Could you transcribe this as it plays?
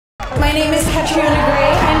My name is Catriona Gray.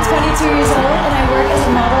 I'm 22 years old and I work as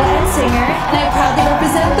a model and singer, and I proudly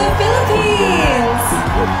represent the Philippines!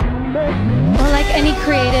 Well, like any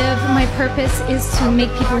creative, my purpose is to make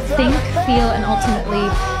people think, feel, and ultimately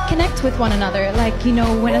connect with one another. Like, you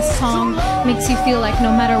know, when a song makes you feel like no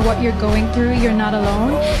matter what you're going through, you're not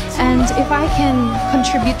alone. And if I can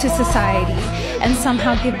contribute to society and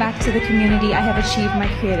somehow give back to the community, I have achieved my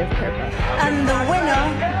creative purpose. And the winner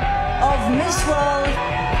of Miss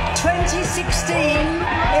World 2016